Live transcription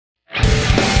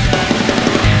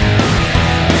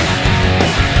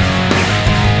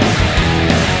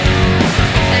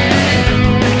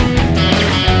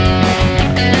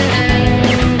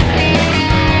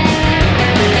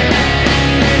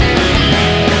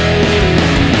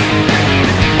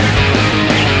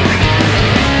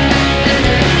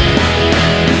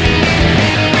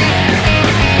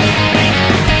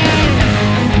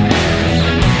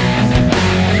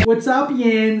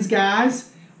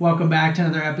Welcome back to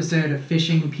another episode of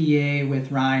Fishing PA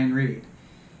with Ryan Reed.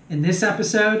 In this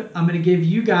episode, I'm going to give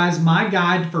you guys my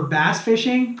guide for bass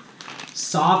fishing,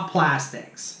 soft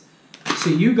plastics.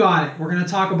 So you got it. We're going to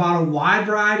talk about a wide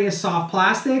variety of soft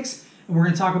plastics, and we're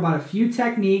going to talk about a few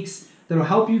techniques that will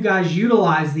help you guys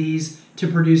utilize these to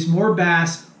produce more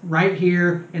bass right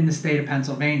here in the state of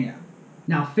Pennsylvania.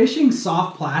 Now, fishing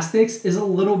soft plastics is a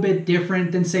little bit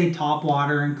different than, say,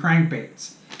 topwater and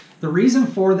crankbaits. The reason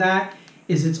for that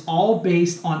is it's all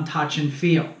based on touch and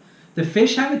feel. The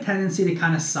fish have a tendency to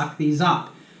kind of suck these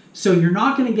up. So you're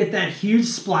not going to get that huge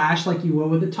splash like you will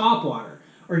with a topwater,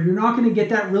 or you're not going to get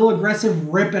that real aggressive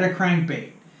rip at a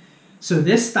crankbait. So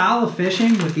this style of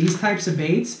fishing with these types of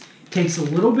baits takes a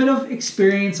little bit of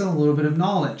experience and a little bit of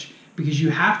knowledge, because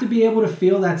you have to be able to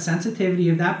feel that sensitivity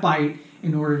of that bite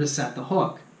in order to set the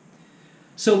hook.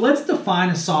 So let's define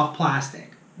a soft plastic.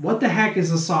 What the heck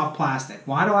is a soft plastic?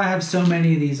 Why do I have so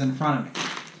many of these in front of me?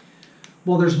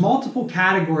 Well, there's multiple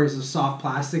categories of soft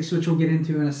plastics, which we'll get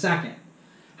into in a second.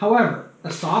 However,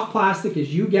 a soft plastic,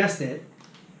 as you guessed it,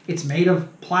 it's made of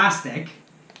plastic,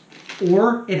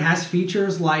 or it has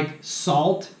features like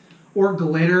salt or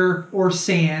glitter or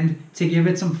sand to give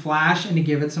it some flash and to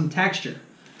give it some texture.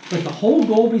 But the whole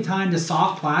goal behind a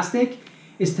soft plastic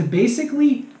is to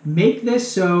basically make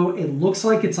this so it looks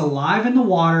like it's alive in the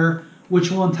water, which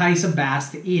will entice a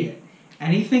bass to eat it.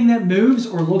 Anything that moves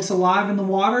or looks alive in the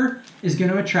water is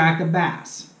going to attract a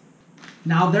bass.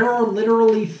 Now, there are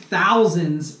literally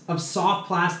thousands of soft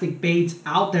plastic baits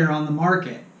out there on the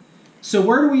market. So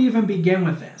where do we even begin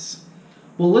with this?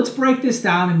 Well, let's break this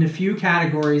down into a few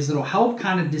categories that'll help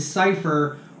kind of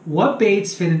decipher what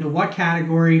baits fit into what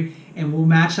category, and we'll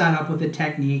match that up with a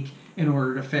technique in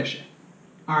order to fish it.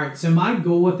 All right, so my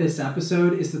goal with this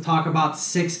episode is to talk about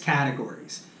 6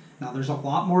 categories. Now, there's a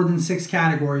lot more than 6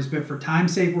 categories, but for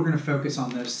time's sake, we're going to focus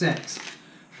on those 6.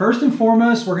 First and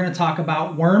foremost, we're going to talk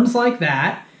about worms like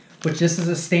that, which this is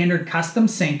a standard custom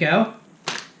Senko.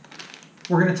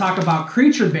 We're going to talk about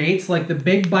creature baits like the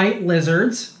big bite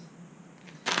lizards.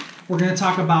 We're going to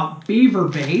talk about beaver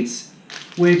baits,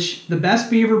 which the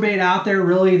best beaver bait out there,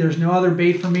 really, there's no other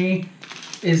bait for me,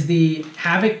 is the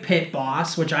Havoc Pit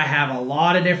Boss, which I have a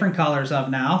lot of different colors of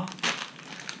now.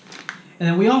 And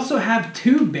then we also have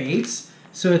tube baits.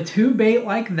 So a tube bait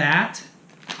like that.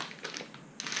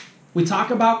 We talk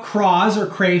about craws or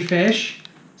crayfish.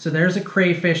 So there's a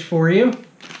crayfish for you.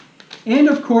 And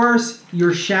of course,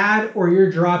 your shad or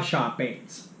your drop shot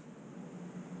baits.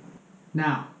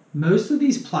 Now, most of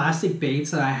these plastic baits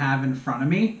that I have in front of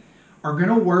me are going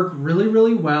to work really,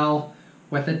 really well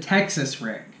with a Texas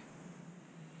rig.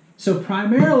 So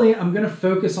primarily, I'm going to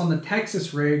focus on the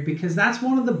Texas rig because that's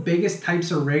one of the biggest types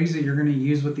of rigs that you're going to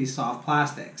use with these soft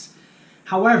plastics.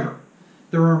 However,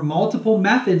 there are multiple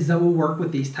methods that will work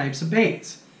with these types of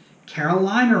baits.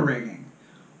 Carolina rigging,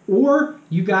 or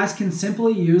you guys can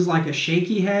simply use like a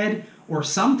shaky head or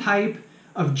some type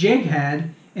of jig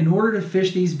head in order to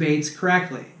fish these baits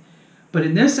correctly. But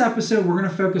in this episode, we're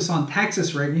going to focus on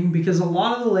Texas rigging because a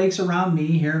lot of the lakes around me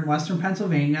here in western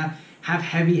Pennsylvania have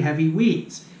heavy, heavy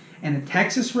weeds. And a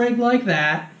Texas rig like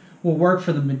that will work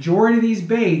for the majority of these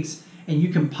baits, and you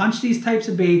can punch these types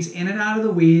of baits in and out of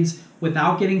the weeds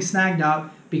without getting snagged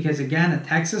up because, again, a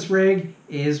Texas rig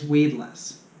is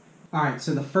weedless. All right,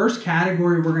 so the first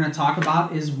category we're going to talk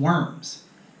about is worms.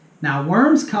 Now,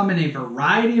 worms come in a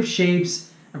variety of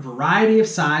shapes, a variety of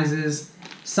sizes.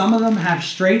 Some of them have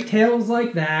straight tails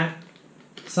like that.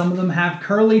 Some of them have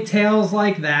curly tails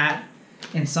like that.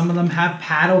 And some of them have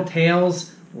paddle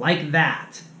tails like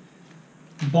that.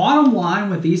 Bottom line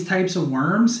with these types of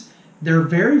worms, they're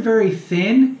very, very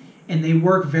thin and they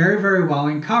work very, very well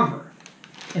in cover.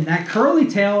 And that curly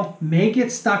tail may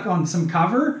get stuck on some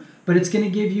cover, but it's going to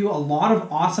give you a lot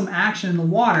of awesome action in the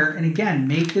water and, again,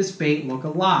 make this bait look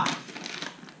alive.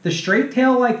 The straight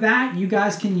tail like that, you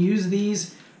guys can use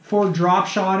these for drop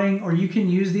shotting, or you can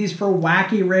use these for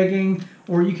wacky rigging,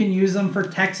 or you can use them for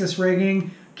Texas rigging,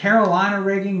 Carolina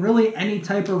rigging, really any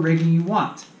type of rigging you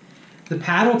want. The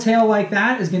paddle tail like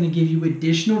that is going to give you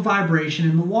additional vibration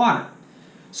in the water.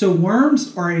 So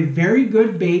worms are a very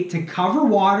good bait to cover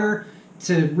water,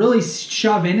 to really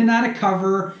shove in and out of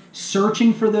cover,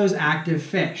 searching for those active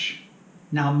fish.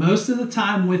 Now, most of the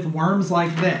time with worms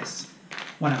like this,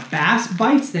 when a bass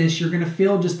bites this, you're going to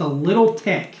feel just a little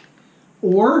tick.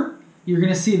 Or you're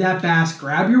going to see that bass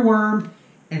grab your worm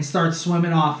and start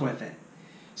swimming off with it.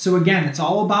 So again, it's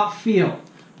all about feel.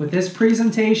 With this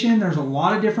presentation, there's a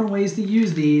lot of different ways to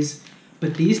use these,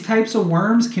 but these types of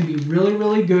worms can be really,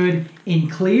 really good in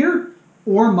clear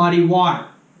or muddy water.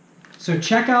 So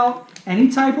check out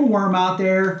any type of worm out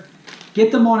there.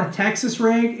 get them on a Texas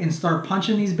rig and start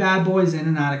punching these bad boys in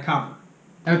and out of cover.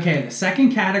 Okay, the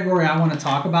second category I want to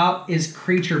talk about is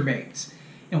creature baits.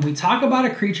 And we talk about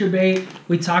a creature bait,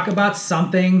 we talk about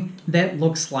something that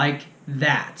looks like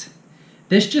that.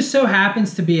 This just so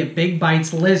happens to be a big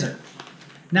bites lizard.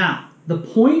 Now, the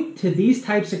point to these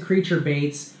types of creature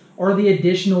baits are the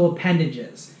additional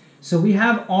appendages. So we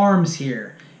have arms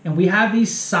here, and we have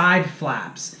these side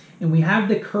flaps, and we have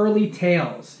the curly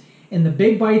tails. And the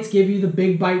big bites give you the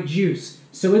big bite juice.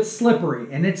 So it's slippery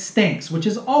and it stinks, which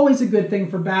is always a good thing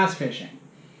for bass fishing.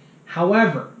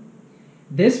 However,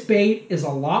 this bait is a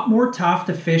lot more tough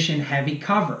to fish in heavy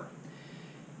cover.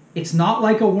 It's not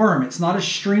like a worm. It's not as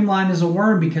streamlined as a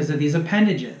worm because of these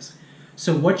appendages.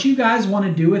 So what you guys want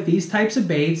to do with these types of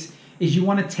baits is you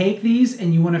want to take these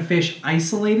and you want to fish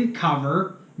isolated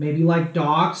cover, maybe like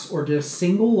docks or just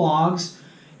single logs.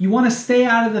 You want to stay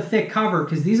out of the thick cover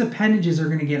because these appendages are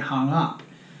going to get hung up.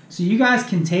 So you guys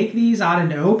can take these out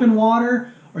into open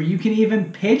water, or you can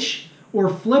even pitch or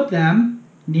flip them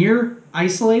near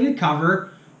isolated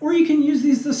cover, or you can use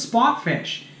these to spot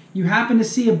fish. You happen to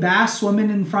see a bass swimming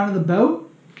in front of the boat,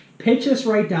 pitch this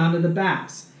right down to the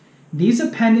bass. These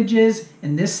appendages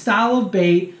and this style of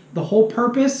bait, the whole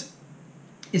purpose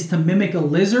is to mimic a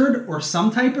lizard or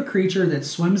some type of creature that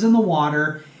swims in the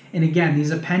water. And again,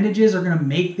 these appendages are going to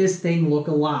make this thing look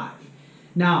alive.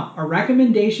 Now, a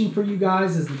recommendation for you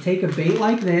guys is to take a bait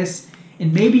like this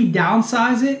and maybe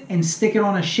downsize it and stick it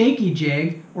on a shaky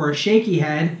jig or a shaky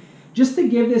head just to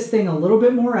give this thing a little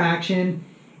bit more action,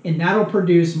 and that'll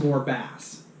produce more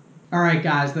bass. All right,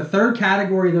 guys, the third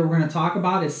category that we're going to talk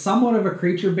about is somewhat of a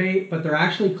creature bait, but they're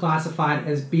actually classified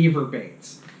as beaver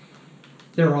baits.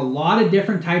 There are a lot of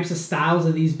different types of styles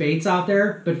of these baits out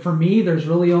there, but for me, there's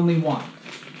really only one,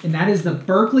 and that is the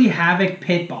Berkley Havoc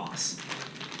Pit Boss.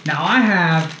 Now, I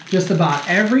have just about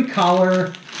every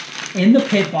color in the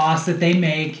Pit Boss that they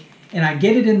make, and I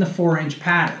get it in the 4-inch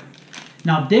pattern.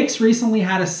 Now, Dick's recently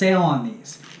had a sale on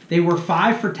these. They were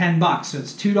 5 for $10, so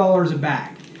it's $2 a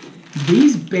bag.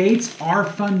 These baits are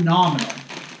phenomenal.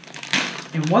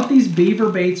 And what these beaver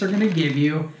baits are going to give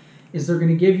you is they're going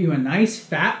to give you a nice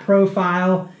fat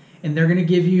profile, and they're going to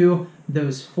give you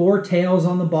those 4 tails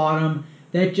on the bottom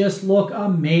that just look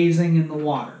amazing in the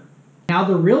water. Now,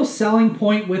 the real selling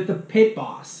point with the Pit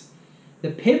Boss. The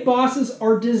Pit Bosses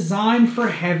are designed for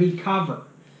heavy cover.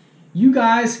 You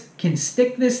guys can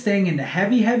stick this thing into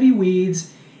heavy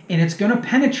weeds, and it's going to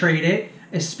penetrate it,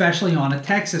 especially on a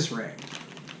Texas rig.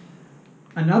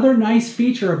 Another nice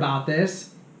feature about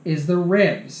this is the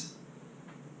ribs.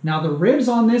 Now, the ribs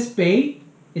on this bait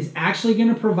is actually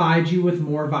going to provide you with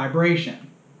more vibration.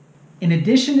 In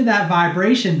addition to that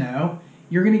vibration, though,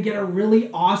 you're going to get a really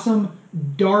awesome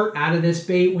dart out of this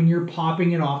bait when you're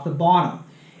popping it off the bottom.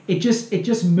 It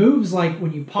just moves like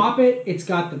when you pop it, it's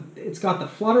got the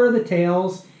flutter of the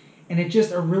tails, and it's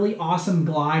just a really awesome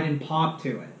glide and pop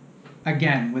to it.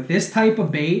 Again, with this type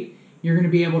of bait, you're going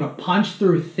to be able to punch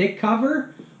through thick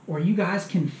cover, or you guys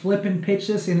can flip and pitch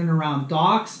this in and around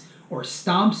docks or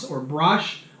stumps or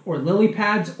brush or lily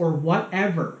pads or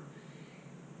whatever.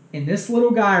 And this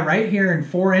little guy right here in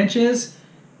 4 inches,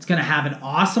 it's going to have an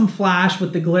awesome flash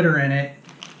with the glitter in it.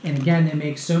 And again, they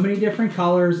make so many different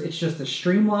colors. It's just a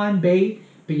streamlined bait,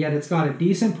 but yet it's got a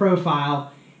decent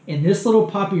profile. And this little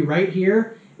puppy right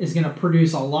here is going to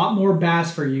produce a lot more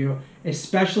bass for you,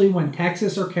 especially when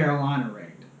Texas or Carolina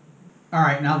rigged. All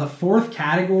right, now the fourth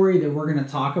category that we're going to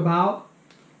talk about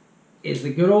is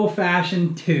the good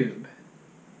old-fashioned tube.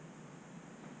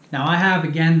 Now I have,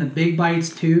 again, the Big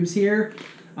Bites tubes here.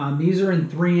 These are in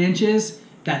 3 inches.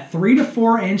 That 3 to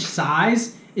 4 inch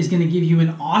size is going to give you an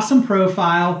awesome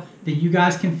profile that you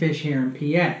guys can fish here in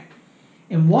PA.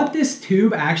 And what this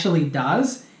tube actually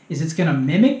does is it's going to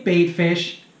mimic bait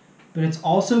fish, but it's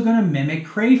also going to mimic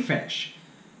crayfish.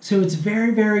 So it's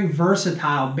very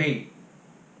versatile bait.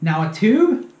 Now, a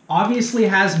tube obviously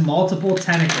has multiple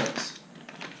tentacles.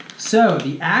 So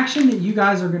the action that you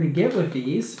guys are going to get with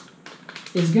these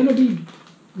is going to be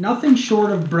nothing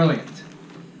short of brilliant.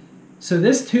 So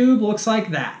this tube looks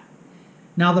like that.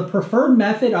 Now, the preferred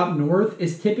method up north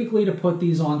is typically to put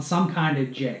these on some kind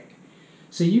of jig.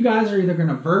 So you guys are either going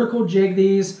to vertical jig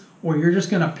these, or you're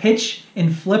just going to pitch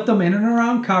and flip them in and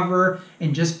around cover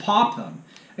and just pop them.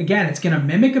 Again, it's going to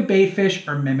mimic a bait fish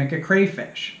or mimic a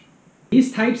crayfish.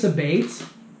 These types of baits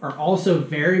are also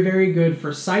very good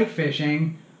for sight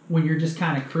fishing when you're just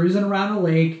kind of cruising around a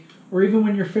lake, or even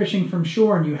when you're fishing from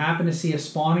shore and you happen to see a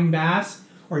spawning bass,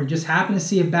 or you just happen to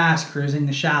see a bass cruising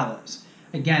the shallows.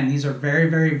 Again, these are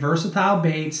very versatile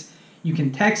baits. You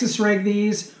can Texas rig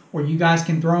these, or you guys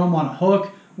can throw them on a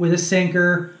hook with a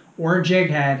sinker or a jig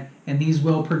head, and these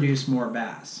will produce more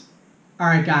bass. All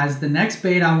right, guys, the next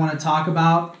bait I want to talk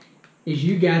about is,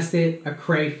 you guessed it, a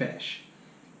crayfish.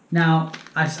 Now,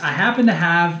 I happen to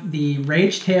have the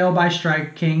Rage Tail by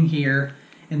Strike King here,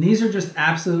 and these are just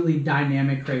absolutely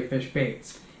dynamic crayfish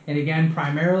baits. And again,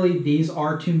 primarily these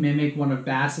are to mimic one of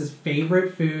bass's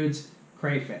favorite foods,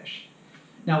 crayfish.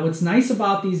 Now, what's nice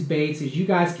about these baits is you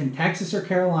guys can Texas or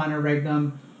Carolina rig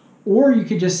them, or you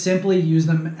could just simply use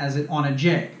them on a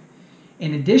jig.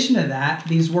 In addition to that,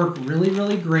 these work really,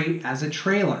 really great as a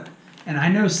trailer. And I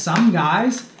know some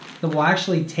guys that will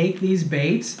actually take these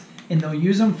baits and they'll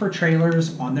use them for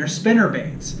trailers on their spinner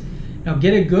baits. Now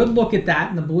get a good look at that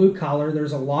in the blue color.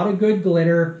 There's a lot of good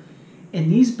glitter,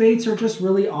 and these baits are just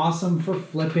really awesome for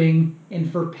flipping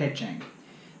and for pitching.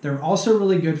 They're also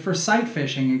really good for sight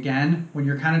fishing, again, when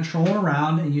you're kind of trolling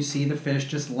around and you see the fish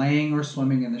just laying or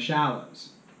swimming in the shallows.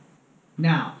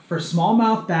 Now, for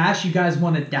smallmouth bass, you guys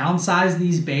want to downsize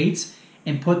these baits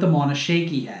and put them on a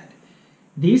shaky head.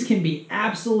 These can be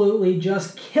absolutely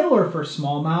just killer for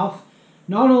smallmouth,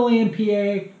 not only in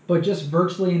PA, but just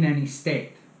virtually in any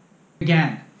state.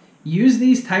 Again, use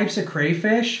these types of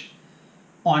crayfish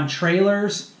on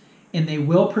trailers and they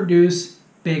will produce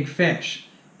big fish.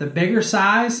 The bigger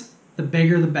size, the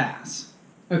bigger the bass.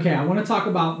 Okay, I want to talk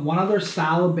about one other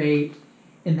style of bait,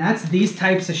 and that's these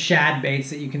types of shad baits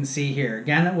that you can see here.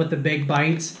 Again, with the big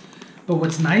bites. But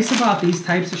what's nice about these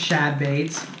types of shad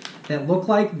baits that look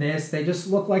like this, they just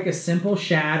look like a simple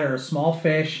shad or a small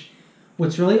fish.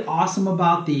 What's really awesome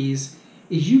about these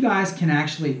is you guys can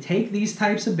actually take these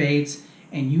types of baits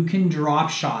and you can drop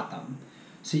shot them.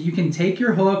 So you can take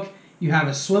your hook, you have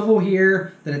a swivel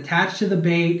here that attached to the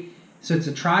bait, so it's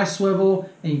a tri-swivel,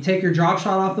 and you take your drop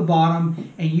shot off the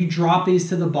bottom and you drop these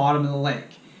to the bottom of the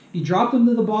lake. You drop them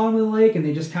to the bottom of the lake and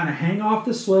they just kind of hang off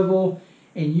the swivel,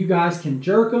 and you guys can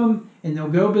jerk them and they'll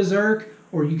go berserk,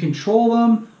 or you can troll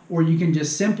them, or you can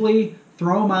just simply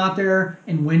throw them out there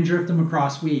and wind drift them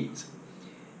across weeds.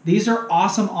 These are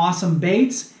awesome, awesome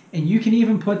baits, and you can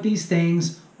even put these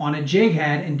things on a jig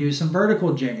head and do some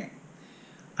vertical jigging.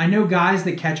 I know guys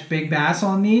that catch big bass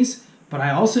on these, but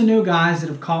I also know guys that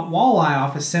have caught walleye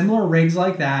off of similar rigs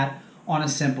like that on a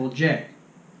simple jig.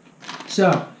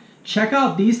 So check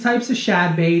out these types of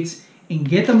shad baits and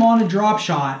get them on a drop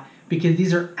shot, because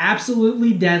these are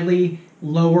absolutely deadly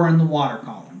lower in the water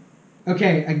column.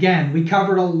 Okay, again, we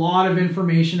covered a lot of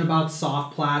information about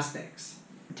soft plastics.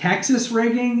 Texas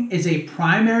rigging is a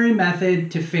primary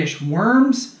method to fish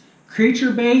worms,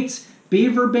 creature baits,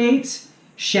 beaver baits,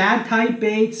 shad type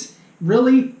baits,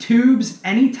 really tubes,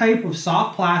 any type of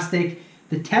soft plastic.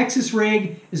 The Texas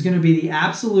rig is going to be the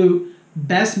absolute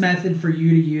best method for you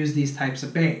to use these types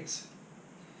of baits.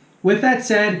 With that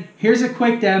said, here's a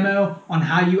quick demo on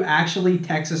how you actually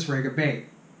Texas rig a bait.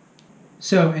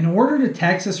 So in order to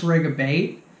Texas rig a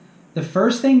bait, the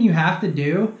first thing you have to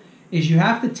do is you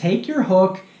have to take your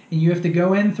hook and you have to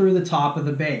go in through the top of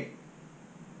the bait.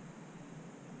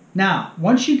 Now,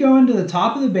 once you go into the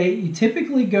top of the bait, you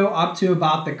typically go up to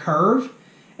about the curve,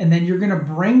 and then you're going to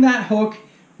bring that hook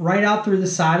right out through the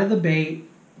side of the bait,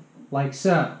 like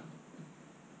so.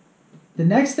 The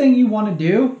next thing you want to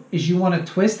do is you want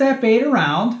to twist that bait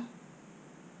around.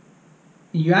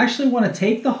 You actually want to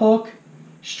take the hook,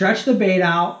 stretch the bait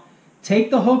out,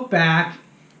 take the hook back,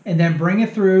 and then bring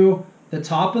it through the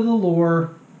top of the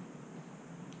lure.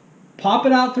 Pop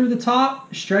it out through the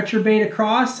top, stretch your bait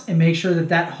across, and make sure that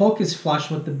that hook is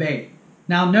flush with the bait.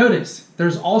 Now notice,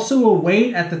 there's also a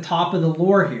weight at the top of the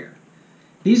lure here.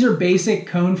 These are basic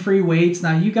cone-free weights.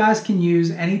 Now you guys can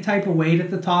use any type of weight at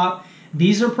the top.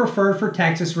 These are preferred for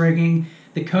Texas rigging.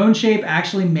 The cone shape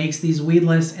actually makes these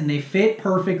weedless, and they fit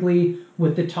perfectly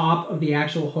with the top of the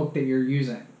actual hook that you're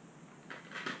using.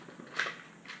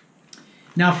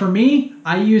 Now for me,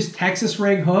 I use Texas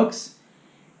rig hooks,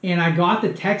 and I got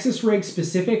the Texas rig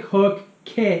specific hook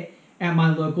kit at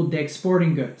my local Dick's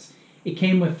Sporting Goods. It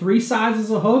came with 3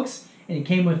 sizes of hooks, and it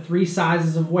came with 3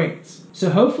 sizes of weights. So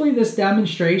hopefully this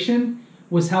demonstration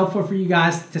was helpful for you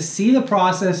guys to see the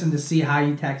process and to see how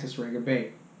you Texas rig a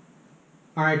bait.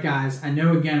 All right, guys, I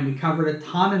know again we covered a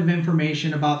ton of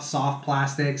information about soft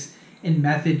plastics and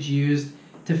methods used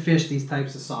to fish these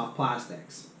types of soft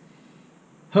plastics.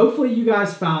 Hopefully you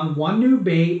guys found one new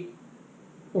bait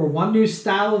or one new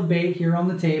style of bait here on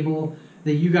the table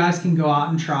that you guys can go out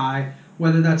and try,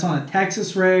 whether that's on a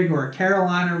Texas rig or a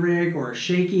Carolina rig or a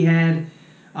shaky head,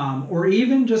 or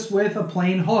even just with a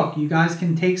plain hook. You guys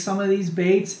can take some of these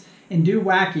baits and do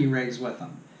wacky rigs with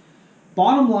them.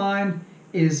 Bottom line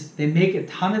is they make a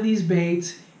ton of these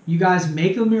baits. You guys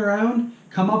make them your own,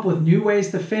 come up with new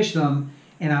ways to fish them,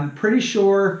 and I'm pretty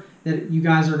sure that you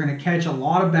guys are going to catch a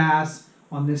lot of bass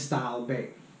on this style of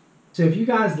bait. So if you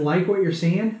guys like what you're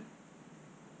seeing,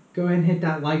 go ahead and hit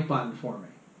that like button for me.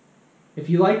 If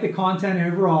you like the content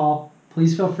overall,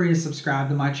 please feel free to subscribe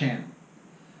to my channel.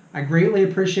 I greatly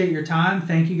appreciate your time.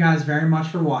 Thank you guys very much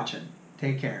for watching.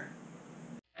 Take care.